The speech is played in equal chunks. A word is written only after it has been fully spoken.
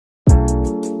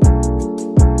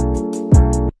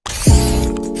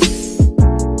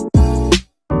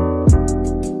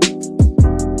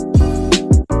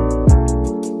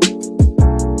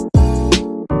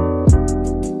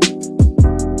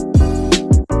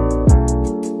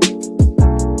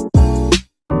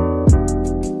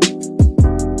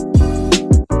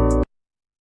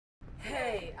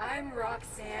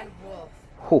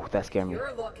Whew, that scared me.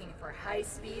 You're looking for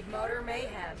high-speed motor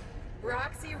mayhem.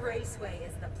 Roxy Raceway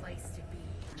is the place to be.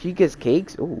 Chica's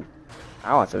cakes? Ooh.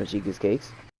 I want some of Chica's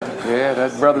cakes. Yeah,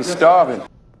 that brother's starving.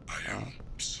 I am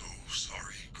so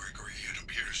sorry, Gregory. It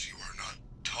appears you are not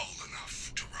tall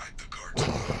enough to ride the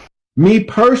cart. Me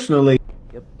personally.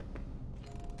 Yep.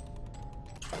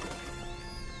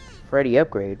 Freddy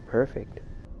upgrade. Perfect.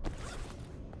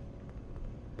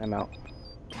 I'm out.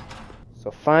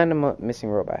 So find a missing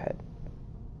robot head.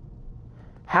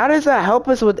 How does that help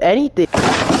us with anything?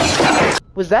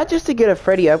 Was that just to get a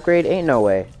Freddy upgrade? Ain't no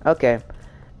way. Okay.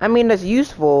 I mean, that's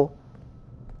useful.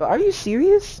 But are you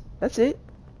serious? That's it?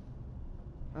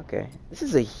 Okay. This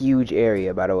is a huge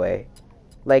area, by the way.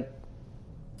 Like,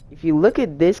 if you look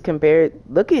at this compared,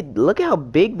 look at how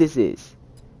big this is.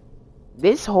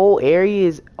 This whole area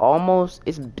is almost,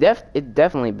 it's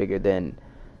definitely bigger than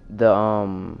the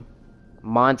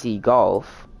Monty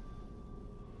Golf.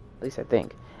 At least I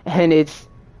think. And it's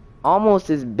almost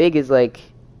as big as, like,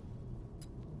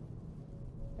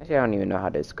 actually I don't even know how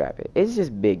to describe it. It's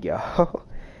just big, y'all.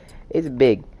 It's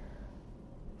big.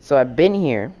 So I've been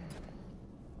here.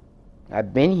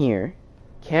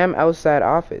 Cam outside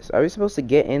office. Are we supposed to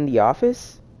get in the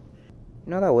office?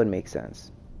 No, that would make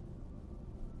sense.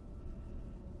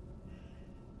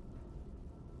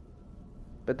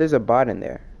 But there's a bot in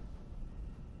there.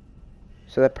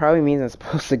 So that probably means I'm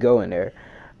supposed to go in there.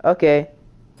 Okay.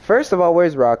 First of all,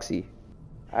 where's Roxy?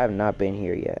 I have not been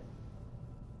here yet.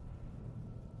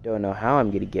 Don't know how I'm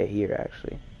gonna get here,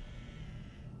 actually.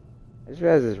 I just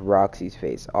realized there's Roxy's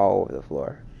face all over the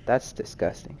floor. That's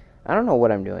disgusting. I don't know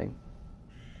what I'm doing.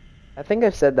 I think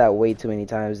I've said that way too many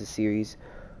times this series.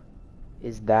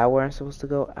 Is that where I'm supposed to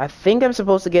go? I think I'm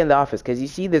supposed to get in the office, because you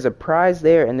see there's a prize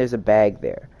there and there's a bag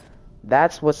there.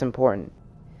 That's what's important.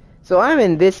 So I'm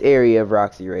in this area of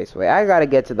Roxy Raceway. I gotta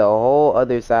get to the whole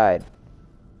other side.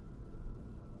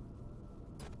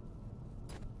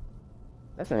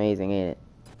 That's amazing, ain't it?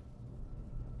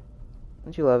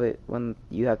 Don't you love it when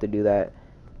you have to do that?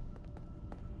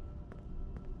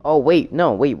 Oh, wait.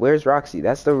 No, wait. Where's Roxy?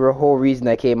 That's the whole reason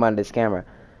I came on this camera.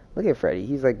 Look at Freddy.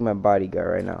 He's like my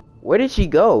bodyguard right now. Where did she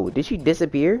go? Did she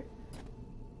disappear?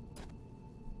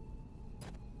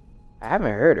 I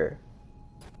haven't heard her.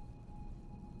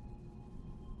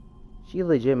 She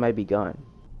legit might be gone.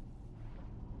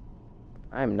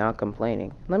 I'm not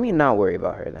complaining. Let me not worry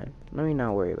about her then. Let me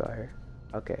not worry about her.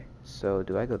 Okay, so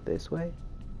do I go this way?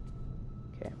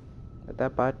 Okay. Let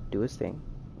that bot do its thing.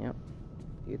 Yep.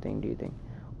 Do your thing, do your thing.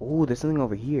 Oh, there's something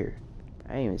over here.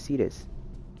 I didn't even see this.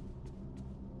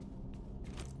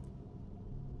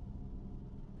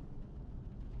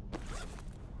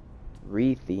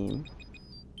 Retheme.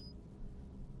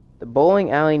 The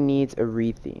bowling alley needs a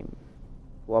retheme.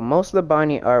 While most of the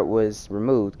Bonnie art was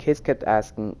removed, kids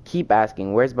keep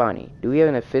asking, where's Bonnie? Do we have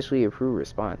an officially approved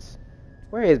response?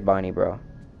 Where is Bonnie, bro?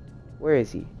 Where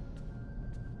is he?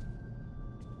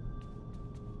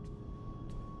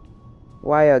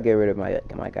 Why y'all get rid of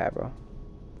my guy, bro?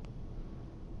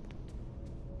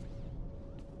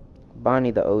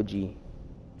 Bonnie the OG.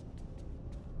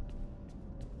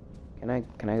 Can I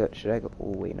go? Should I go?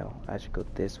 Oh wait, no. I should go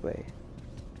this way.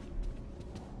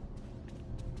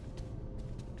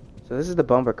 So this is the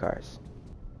bumper cars.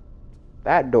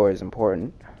 That door is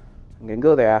important. I'm gonna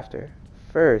go there after.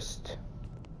 First,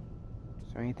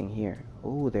 is there anything here?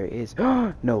 Oh, there is.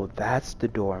 No, that's the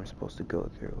door I'm supposed to go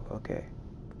through. Okay.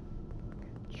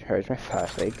 Charge my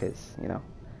flashlight, because, you know,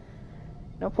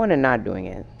 no point in not doing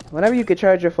it. Whenever you can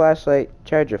charge your flashlight,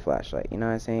 you know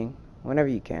what I'm saying? Whenever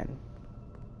you can.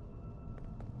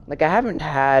 Like, I haven't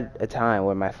had a time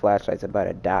where my flashlight's about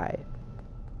to die.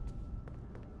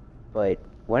 But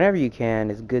whenever you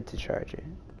can, it's good to charge it.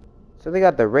 So they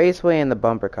got the raceway and the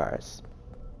bumper cars.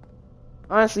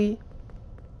 Honestly,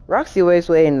 Roxy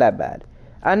Raceway ain't that bad.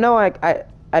 I know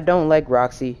I don't like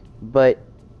Roxy, but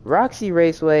Roxy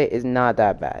Raceway is not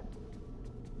that bad.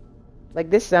 Like,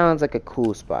 this sounds like a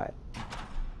cool spot.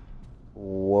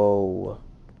 Whoa.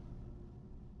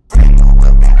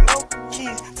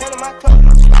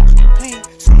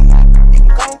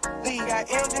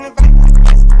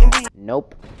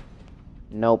 Nope.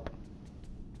 Nope.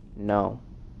 No.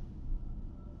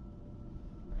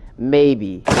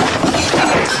 Maybe.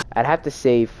 I'd have to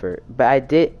save for, but I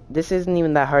did. This isn't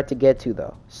even that hard to get to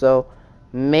though. So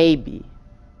maybe.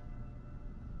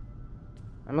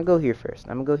 I'm gonna go here first.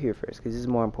 Because this is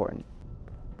more important.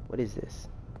 What is this?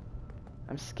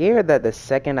 I'm scared that the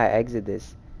second I exit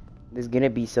this, there's gonna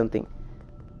be something.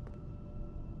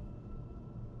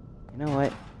 You know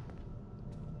what?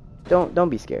 Don't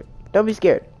be scared. Don't be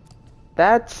scared.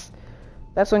 That's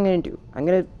what I'm gonna do. I'm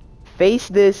gonna face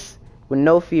this with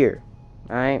no fear.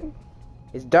 Alright?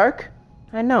 It's dark?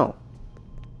 I know.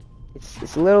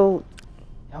 It's a little...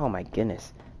 Oh my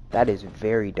goodness. That is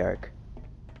very dark.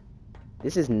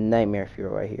 This is nightmare fuel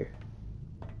right here.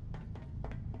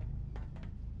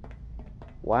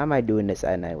 Why am I doing this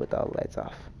at night with all the lights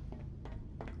off?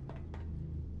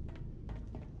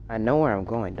 I know where I'm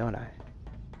going, don't I?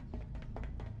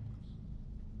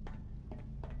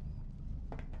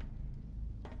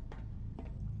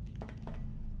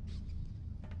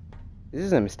 This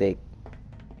is a mistake.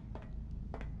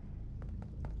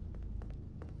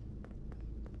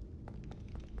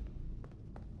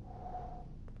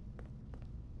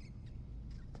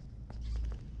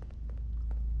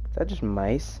 Is that just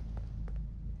mice?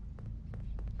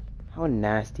 How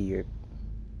nasty you're...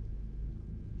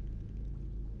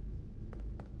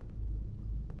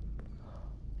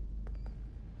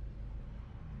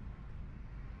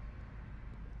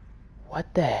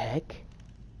 What the heck?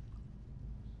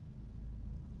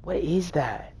 What is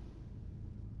that?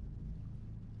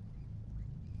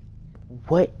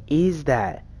 What is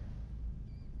that?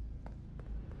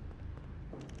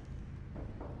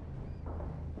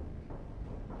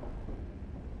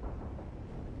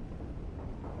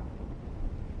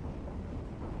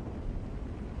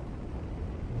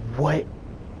 What?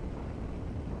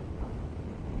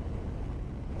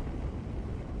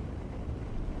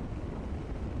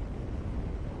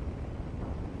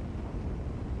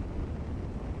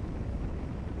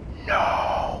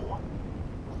 No.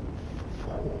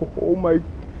 Oh my.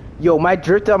 Yo, my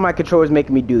drift on my controller is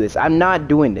making me do this. I'm not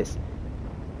doing this.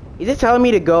 Is it telling me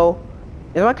to go?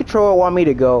 Does my controller want me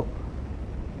to go?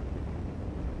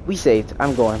 We saved.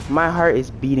 I'm going. My heart is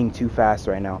beating too fast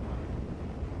right now.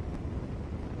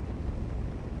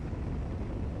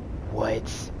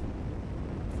 What?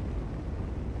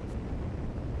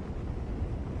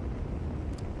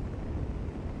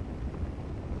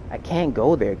 I can't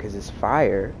go there because it's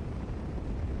fire.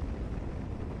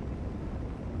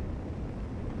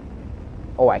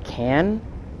 Oh, I can?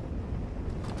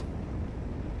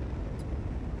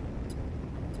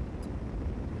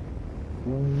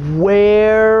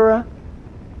 Where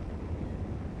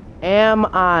am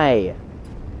I?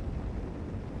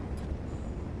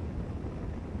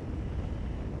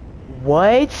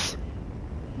 What?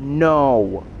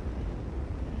 No.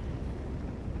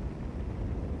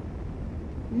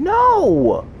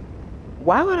 No!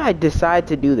 Why would I decide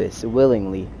to do this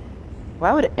willingly?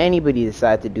 Why would anybody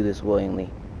decide to do this willingly?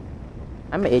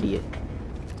 I'm an idiot.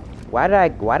 Why did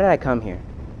I come here?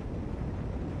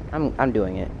 I'm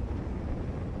doing it.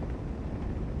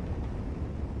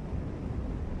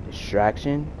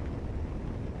 Distraction?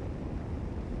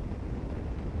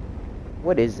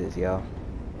 What is this, y'all?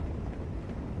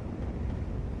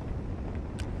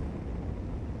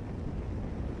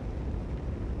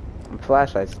 My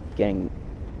flashlight's getting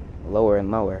lower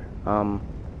and lower.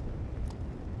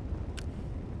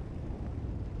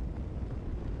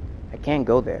 I can't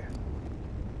go there.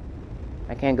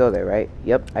 I can't go there, right?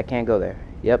 Yep, I can't go there.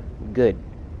 Yep, good.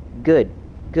 Good.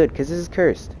 Good, because this is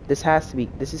cursed. This has to be...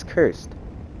 This is cursed.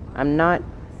 I'm not...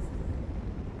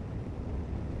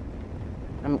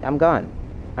 I'm gone.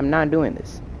 I'm not doing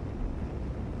this.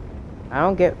 I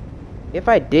don't get... If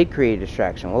I did create a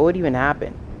distraction, what would even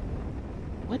happen?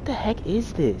 What the heck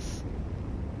is this?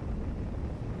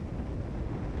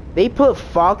 They put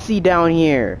Foxy down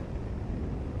here.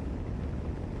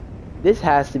 This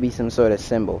has to be some sort of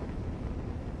symbol.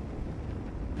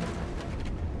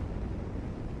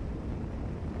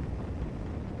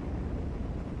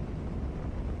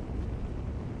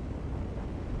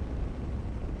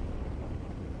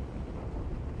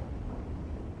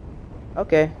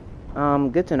 Okay,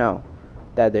 good to know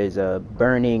that there's a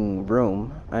burning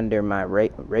room under my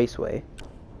raceway.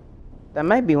 That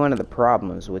might be one of the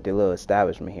problems with the little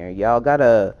establishment here. Y'all got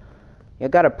a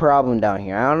problem down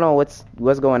here. I don't know what's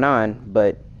going on,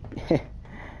 but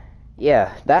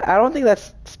yeah, that I don't think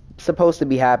that's supposed to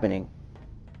be happening.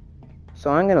 So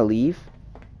I'm gonna leave.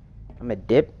 I'm gonna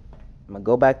dip. I'm gonna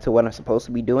go back to what I'm supposed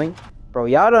to be doing. Bro,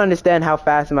 y'all don't understand how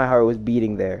fast my heart was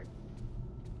beating there.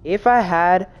 If I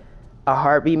had a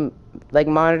heartbeat like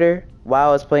monitor while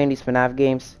I was playing these FNAF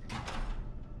games,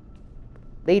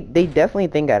 they definitely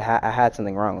think I had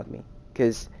something wrong with me,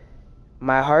 because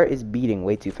my heart is beating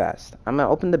way too fast. I'm gonna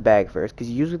open the bag first,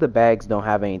 because usually the bags don't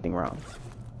have anything wrong.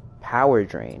 Power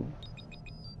drain.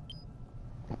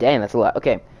 Dang, that's a lot.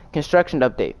 Okay, construction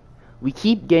update. We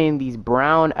keep getting these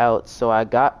brown outs, so I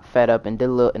got fed up and did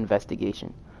a little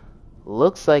investigation.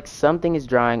 Looks like something is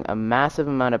drawing a massive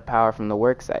amount of power from the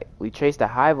worksite. We traced a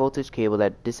high voltage cable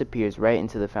that disappears right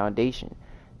into the foundation.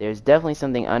 There's definitely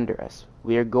something under us.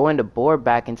 We are going to bore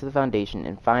back into the foundation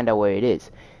and find out where it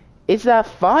is. It's that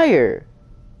fire!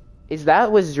 Is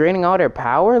that what's draining all their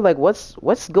power? Like,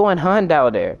 what's going on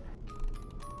down there?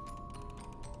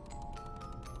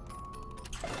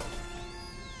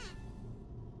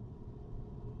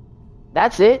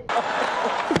 That's it?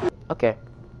 Okay.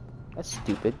 That's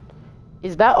stupid.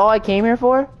 Is that all I came here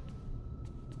for?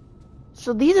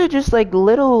 So these are just like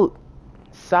little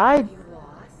side... You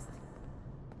lost?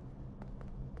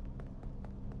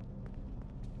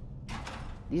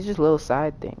 These are just little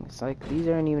side things. Like, these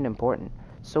aren't even important.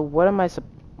 So what am I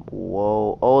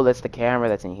Whoa. Oh, that's the camera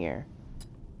that's in here.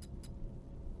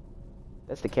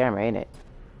 That's the camera, ain't it?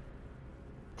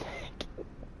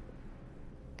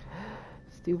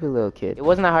 Stupid little kid. It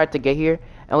wasn't that hard to get here,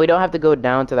 and we don't have to go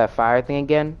down to that fire thing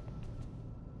again.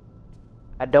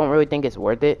 I don't really think it's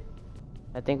worth it.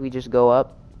 I think we just go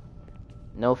up.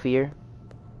 No fear.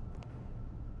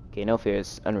 Okay, no fear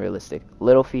is unrealistic.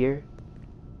 Little fear.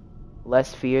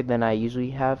 Less fear than I usually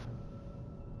have.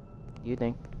 You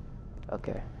think?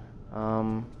 Okay.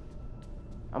 I'm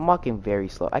walking very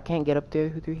slow. I can't get up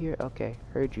there through here? Okay,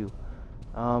 heard you.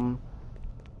 I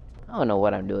don't know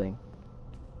what I'm doing.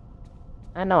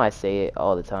 I know I say it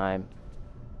all the time,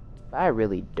 but I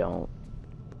really don't.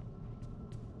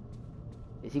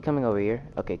 Is he coming over here?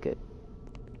 Okay, good.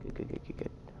 Good.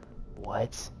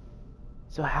 What?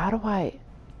 So how do I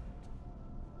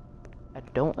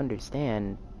don't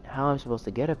understand how I'm supposed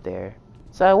to get up there.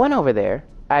 So I went over there,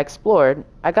 I explored,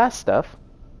 I got stuff,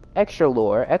 extra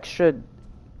lore, extra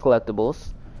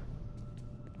collectibles,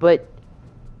 but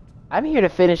I'm here to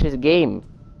finish this game,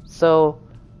 so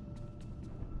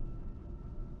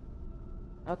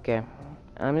okay,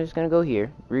 I'm just gonna go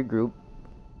here, regroup.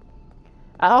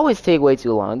 I always take way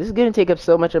too long. This is gonna take up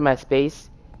so much of my space,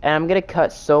 and I'm gonna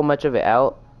cut so much of it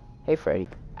out. Hey, Freddy.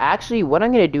 Actually, what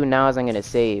I'm gonna do now is I'm gonna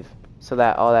save, so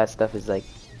that all that stuff is, like,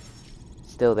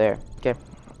 still there. Okay.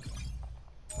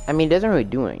 I mean, it doesn't really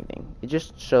do anything. It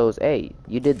just shows, hey,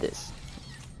 you did this.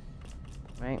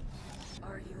 Right?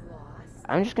 Are you lost?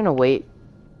 I'm just gonna wait.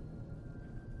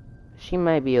 She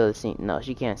might be able to see. No,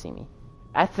 she can't see me.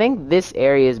 I think this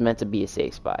area is meant to be a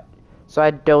safe spot, so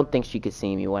I don't think she could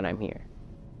see me when I'm here.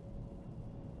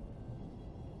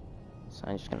 So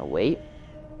I'm just gonna wait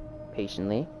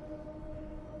patiently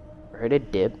for her to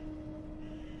dip.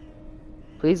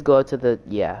 Please go up to the,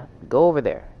 yeah, go over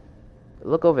there.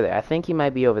 Look over there. I think he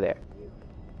might be over there.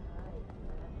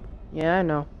 Yeah, I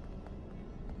know.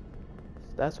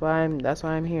 That's why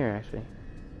I'm here, actually.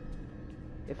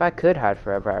 If I could hide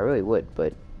forever, I really would,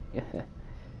 but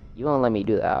you won't let me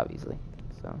do that, obviously.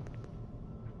 So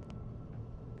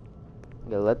I'm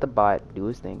gonna let the bot do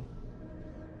his thing.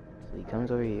 So he comes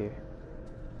over here.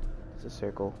 It's a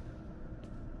circle.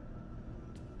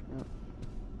 Yep.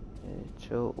 Yeah,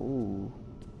 chill. Ooh.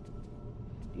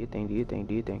 Do you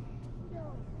think?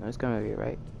 No, it's coming over here,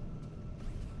 right?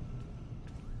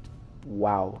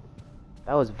 Wow.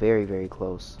 That was very, very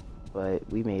close. But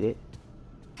we made it.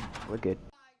 We're good.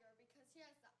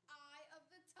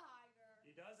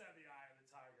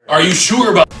 Are you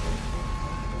sure about?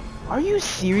 Are you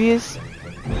serious?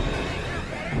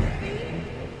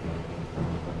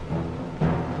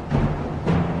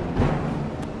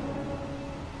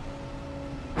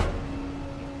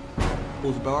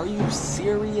 Bro, are you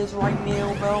serious right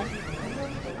now, bro?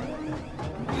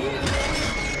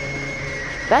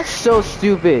 That's so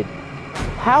stupid.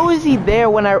 How is he there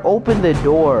when I opened the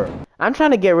door? I'm trying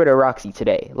to get rid of Roxy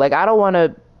today. Like, I don't want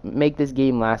to make this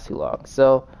game last too long.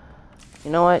 So,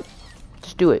 you know what?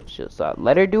 Just do it. Just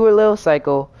let her do her little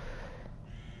cycle.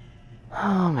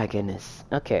 Oh my goodness.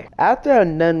 Okay. After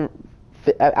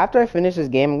I finish this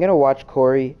game, I'm gonna watch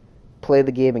Corey play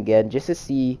the game again just to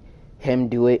see him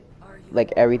do it,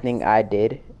 like everything I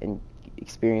did, and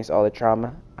experience all the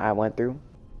trauma I went through.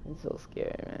 It's so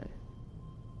scary, man.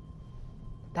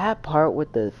 That part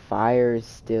with the fire is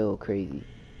still crazy.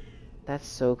 That's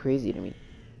so crazy to me.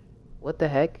 What the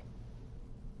heck?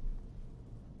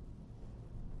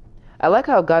 I like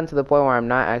how I've gotten to the point where I'm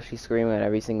not actually screaming at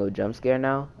every single jump scare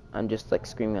now. I'm just like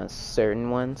screaming on certain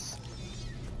ones.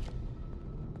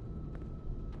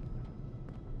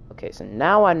 Okay, so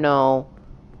now I know.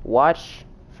 Watch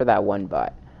for that one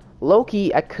bot.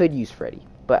 Low-key, I could use Freddy.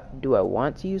 But do I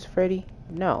want to use Freddy?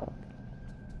 No.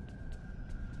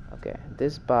 Okay,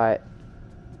 this bot,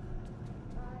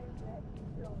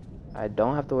 I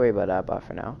don't have to worry about that bot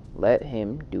for now. Let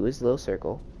him do his little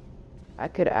circle. I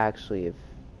could actually have...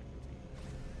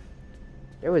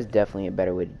 There was definitely a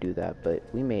better way to do that, but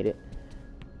we made it.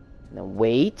 Now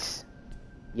wait.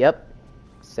 Yep.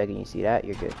 Second you see that,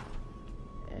 you're good.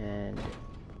 And...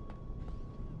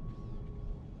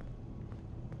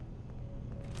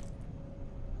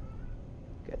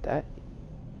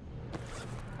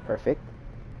 Perfect.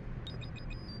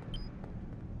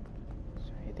 Is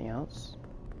there anything else?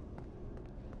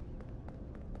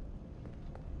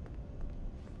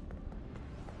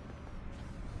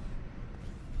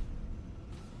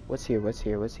 What's here? What's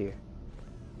here? What's here?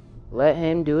 Let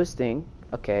him do his thing.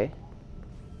 Okay.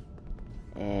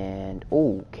 And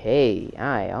okay.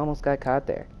 I almost got caught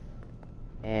there.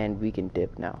 And we can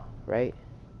dip now, right?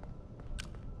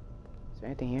 Is there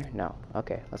anything here? No.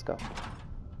 Okay, let's go.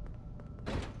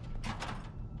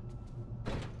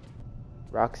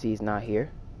 Roxy's not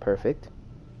here. Perfect.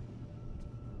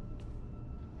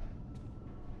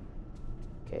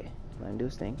 Okay, let him do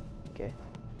his thing. Okay.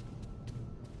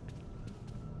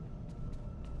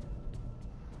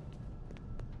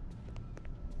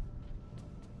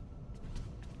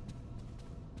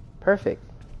 Perfect.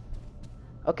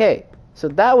 Okay, so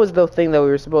that was the thing that we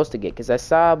were supposed to get, because I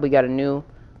saw we got a new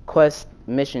quest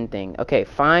mission thing. Okay,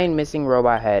 find missing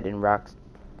robot head in rocks.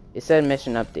 It said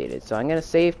mission updated, so I'm gonna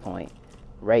save point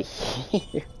right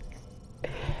here.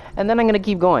 And then I'm gonna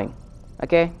keep going.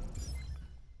 Okay?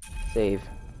 Save.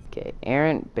 Okay,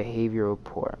 errant behavioral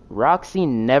poor. Roxy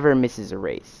never misses a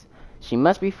race. She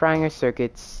must be frying her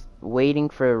circuits, waiting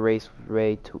for a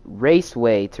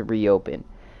raceway to reopen.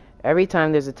 Every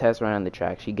time there's a test run on the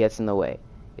track, she gets in the way.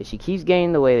 If she keeps getting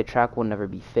in the way, the track will never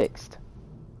be fixed.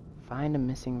 Find a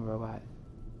missing robot.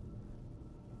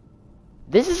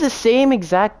 This is the same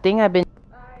exact thing I've been...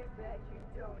 I bet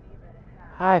you don't even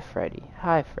have. Hi, Freddy.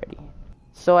 Hi, Freddy.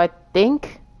 So I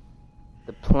think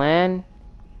the plan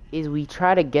is we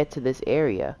try to get to this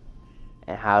area.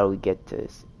 And how do we get to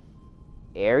this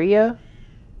area?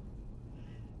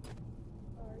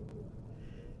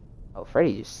 Oh,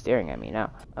 Freddy's just staring at me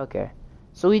now. Okay.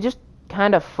 So we just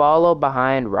kind of follow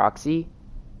behind Roxy.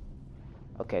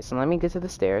 Okay, so let me get to the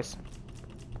stairs.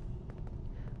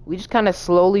 We just kind of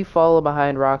slowly follow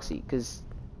behind Roxy, because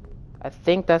I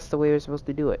think that's the way we're supposed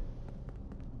to do it.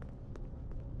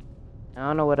 I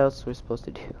don't know what else we're supposed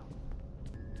to do.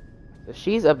 So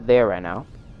she's up there right now.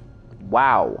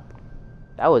 Wow.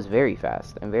 That was very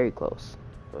fast and very close.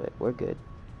 But we're good.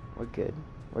 We're good.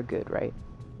 We're good, right?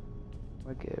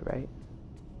 We're good, right?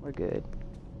 We're good.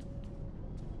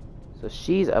 So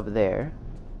she's up there.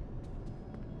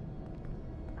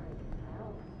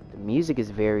 The music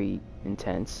is very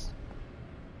intense.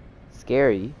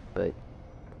 Scary, but...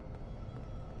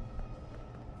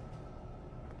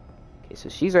 Okay, so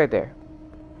she's right there.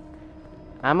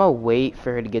 I'm gonna wait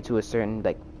for her to get to a certain,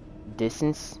 like,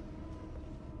 distance.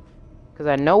 Because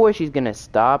I know where she's gonna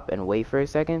stop and wait for a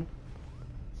second.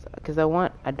 Because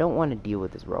I don't want to deal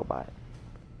with this robot.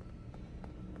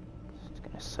 Just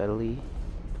gonna subtly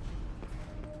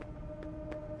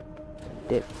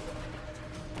dip.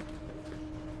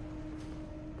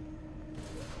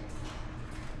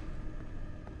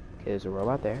 Okay, there's a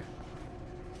robot there.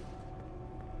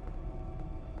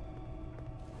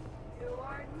 You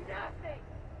are nothing.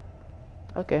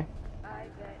 Okay. I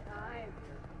bet I'm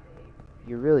your favorite.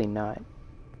 You're really not.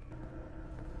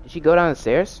 Did she go down the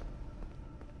stairs?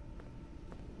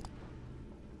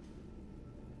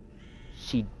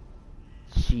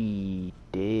 She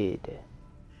did.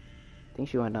 I think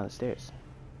she went down the stairs.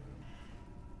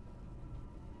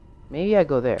 Maybe I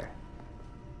go there.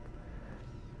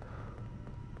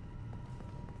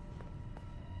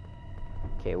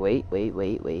 Okay, wait. Are you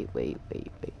lost?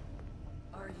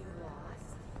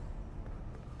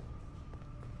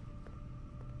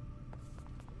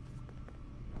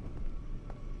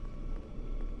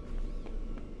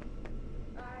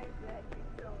 I bet you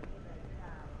don't even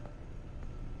have.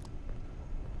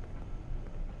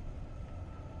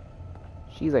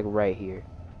 She's like right here.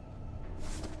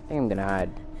 I think I'm gonna hide.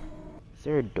 Is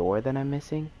there a door that I'm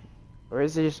missing? Or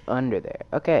is it just under there?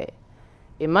 Okay.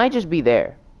 It might just be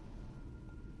there.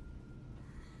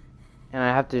 And I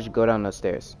have to just go down those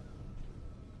stairs.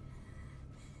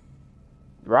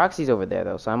 Roxy's over there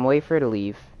though, so I'm waiting for her to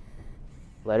leave.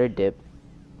 Let her dip.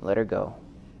 Let her go.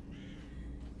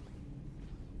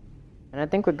 And I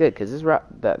think we're good, because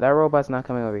that robot's not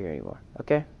coming over here anymore.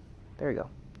 Okay? There we go.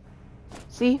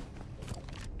 See?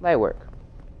 Light work.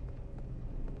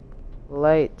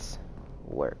 Lights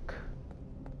work.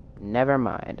 Never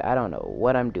mind. I don't know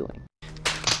what I'm doing.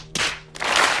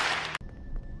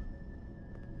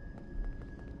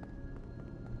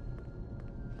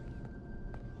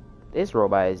 This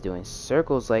robot is doing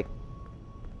circles like...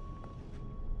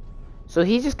 So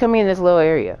he's just coming in this little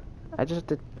area. I just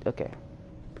have to... Okay.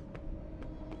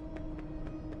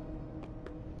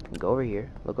 Go over here.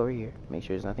 Look over here. Make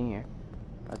sure there's nothing here.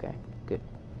 Okay. Good.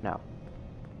 Now.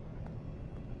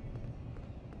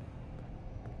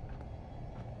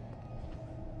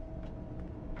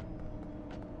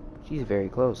 She's very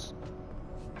close.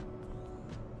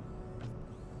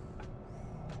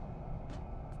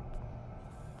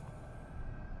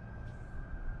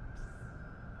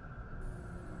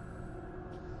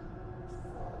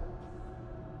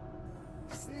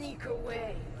 Sneak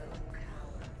away, little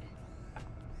coward.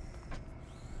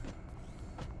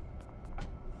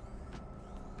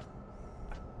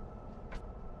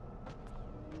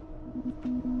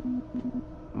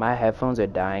 My headphones are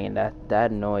dying, and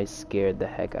that noise scared the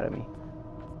heck out of me.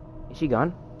 Is she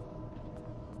gone?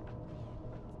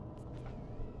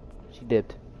 She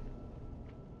dipped.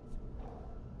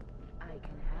 I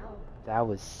can help. That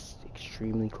was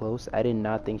extremely close. I did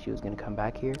not think she was gonna come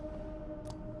back here,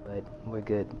 but we're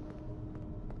good.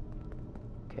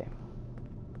 Okay.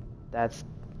 That's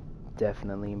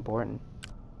definitely important.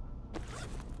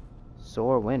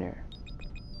 Sore winner.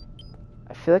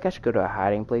 I feel like I should go to a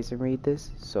hiding place and read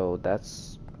this, so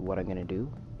that's what I'm gonna do.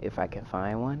 If I can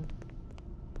find one.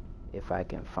 If I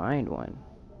can find one.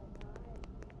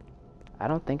 I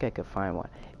don't think I could find one.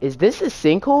 Is this a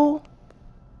sinkhole?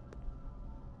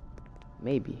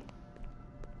 Maybe.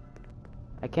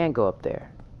 I can't go up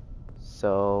there.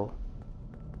 So...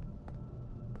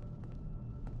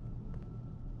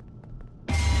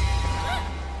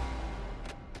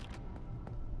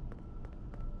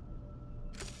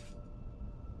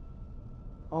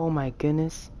 Oh my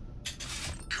goodness.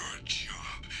 Good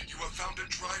job. You have found a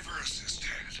driver assist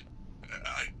head.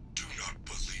 I do not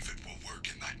believe it will work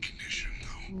in that condition,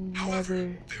 though. However,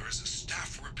 Never there is a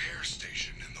staff repair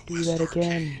station in the do West that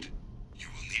again. Arcade. You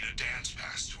will need a dance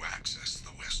pass to access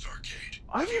the West Arcade.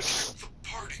 Are Have you you checked the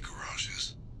party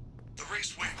garages? The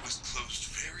raceway was closed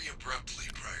very abruptly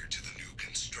prior to the new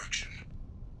construction.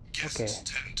 Guests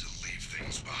tend to leave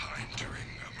things behind during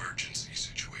emergency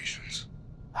situations.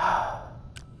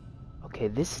 Okay,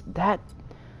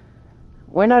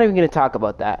 we're not even gonna talk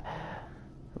about that.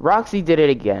 Roxy did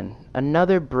it again.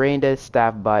 Another brain-dead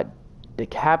staff bot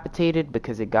decapitated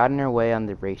because it got in her way on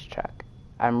the racetrack.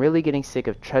 I'm really getting sick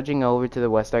of trudging over to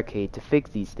the West Arcade to fix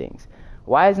these things.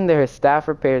 Why isn't there a staff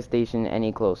repair station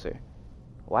any closer?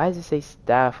 Why does it say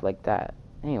staff like that?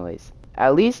 Anyways,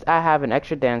 at least I have an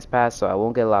extra dance pass so I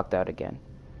won't get locked out again.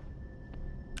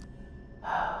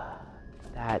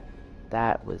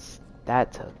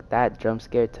 That jump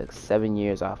scare took 7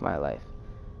 years off my life.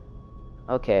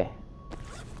 Okay.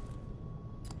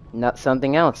 Not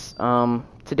something else.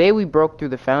 Today we broke through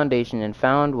the foundation and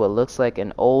found what looks like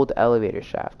an old elevator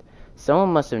shaft.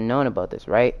 Someone must have known about this,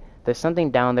 right? There's something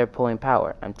down there pulling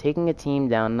power. I'm taking a team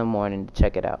down in the morning to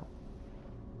check it out.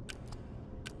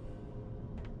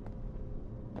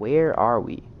 Where are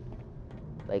we?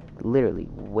 Like, literally,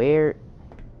 where...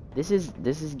 This is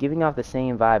giving off the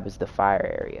same vibe as the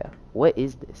fire area. What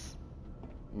is this?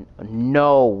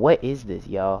 No, what is this,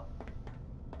 y'all?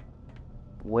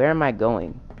 Where am I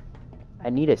going? I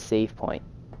need a save point,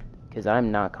 because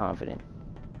I'm not confident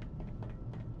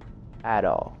at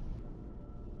all.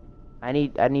 I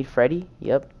need Freddy.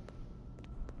 Yep.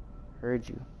 Heard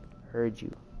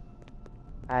you.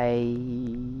 I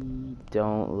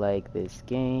don't like this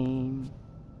game.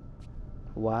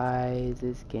 Why is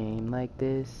this game like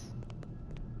this?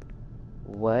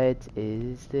 What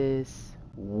is this?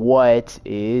 What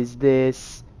is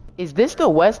this? Is this the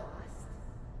West?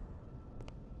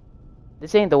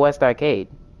 This ain't the West Arcade.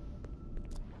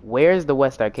 Where's the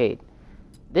West Arcade?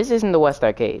 This isn't the West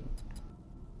Arcade.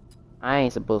 I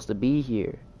ain't supposed to be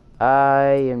here.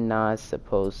 I am not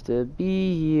supposed to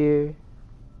be here.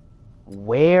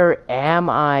 Where am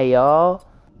I, y'all?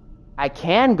 I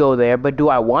can go there, but do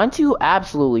I want to?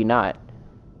 Absolutely not.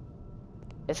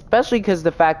 Especially because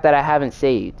the fact that I haven't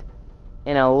saved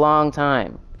in a long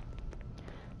time.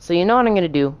 So you know what I'm gonna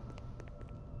do?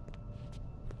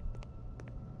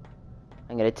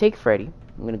 I'm gonna take Freddy.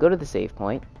 I'm gonna go to the save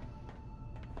point.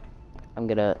 I'm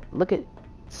gonna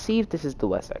see if this is the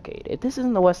West Arcade. If this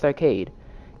isn't the West Arcade,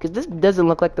 because this doesn't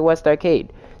look like the West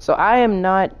Arcade. So I am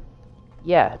not,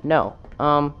 yeah, no.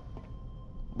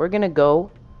 We're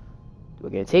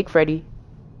gonna take Freddy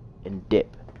and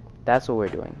dip. That's what we're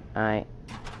doing. Alright.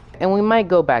 And we might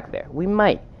go back there. We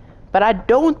might. But I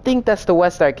don't think that's the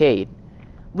West Arcade.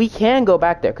 We can go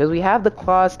back there because we have the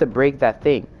claws to break that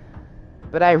thing.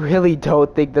 But I really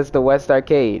don't think that's the West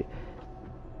Arcade.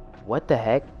 What the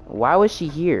heck? Why was she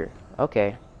here?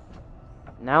 Okay.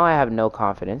 Now I have no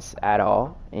confidence at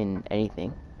all in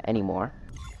anything anymore.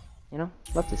 You know,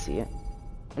 love to see it.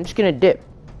 I'm just gonna dip.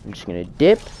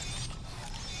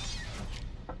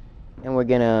 And we're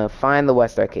gonna find the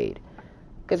West Arcade.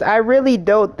 Because I really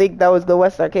don't think that was the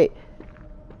West Arcade.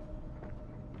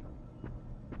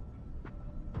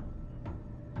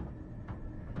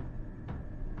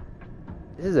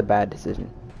 This is a bad decision.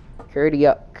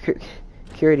 Curiosity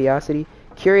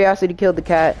killed the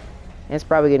cat, and it's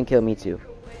probably gonna kill me too.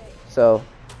 So,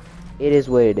 it is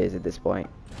what it is at this point.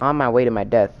 On my way to my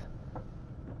death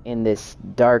in this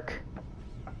dark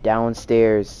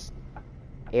downstairs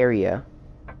area.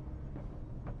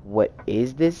 What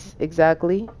is this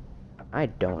exactly? I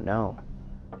don't know.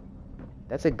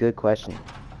 That's a good question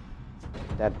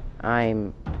that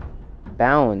I'm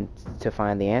bound to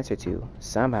find the answer to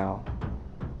somehow.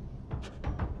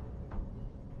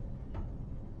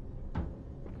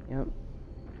 Yep.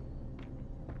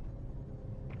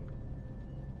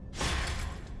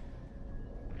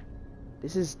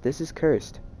 This is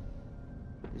cursed.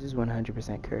 This is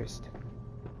 100% cursed.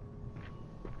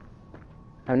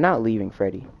 I'm not leaving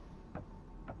Freddy.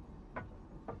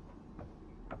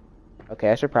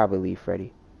 Okay, I should probably leave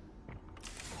Freddy.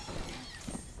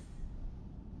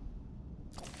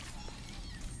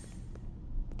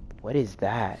 What is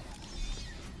that?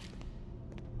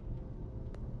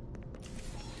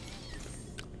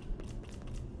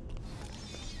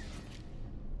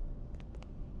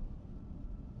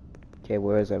 Okay,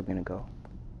 where is I gonna go?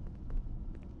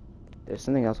 There's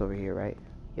something else over here, right?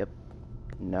 Yep.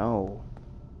 No.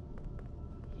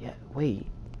 Yeah, wait.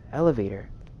 Elevator.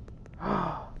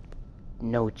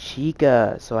 No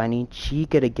Chica. So I need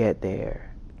Chica to get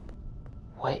there.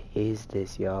 What is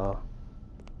this, y'all?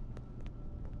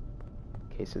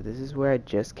 Okay, so this is where I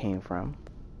just came from.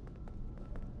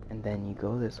 And then you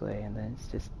go this way, and then it's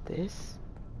just this?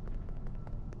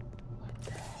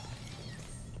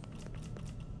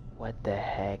 What the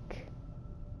heck?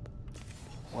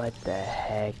 What the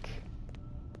heck?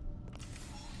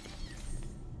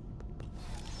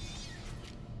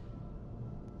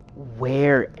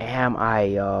 Where am I,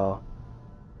 y'all?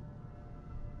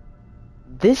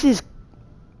 This is...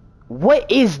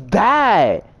 What is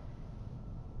that?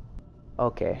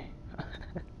 Okay.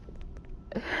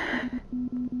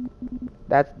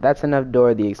 That's enough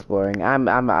Dorothy exploring. I'm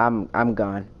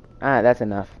gone. That's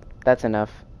enough. That's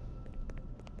enough.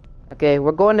 Okay,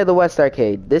 we're going to the West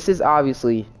Arcade. This is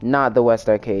obviously not the West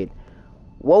Arcade.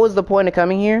 What was the point of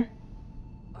coming here?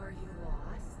 Are you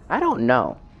lost? I don't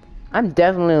know. I'm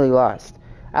definitely lost.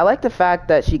 I like the fact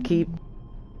that she keep...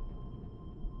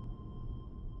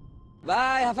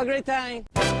 Bye, have a great time.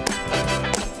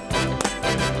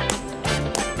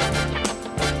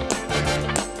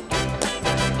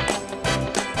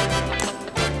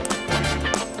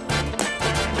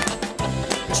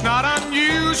 It's not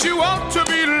unusual to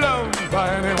be loved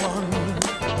by anyone.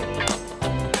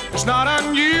 It's not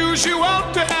unusual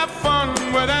to have fun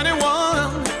with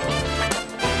anyone.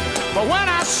 But when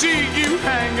I see you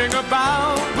hanging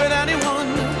about with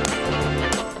anyone,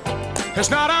 it's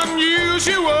not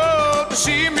unusual to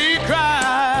see me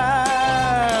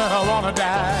cry. I wanna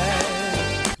die.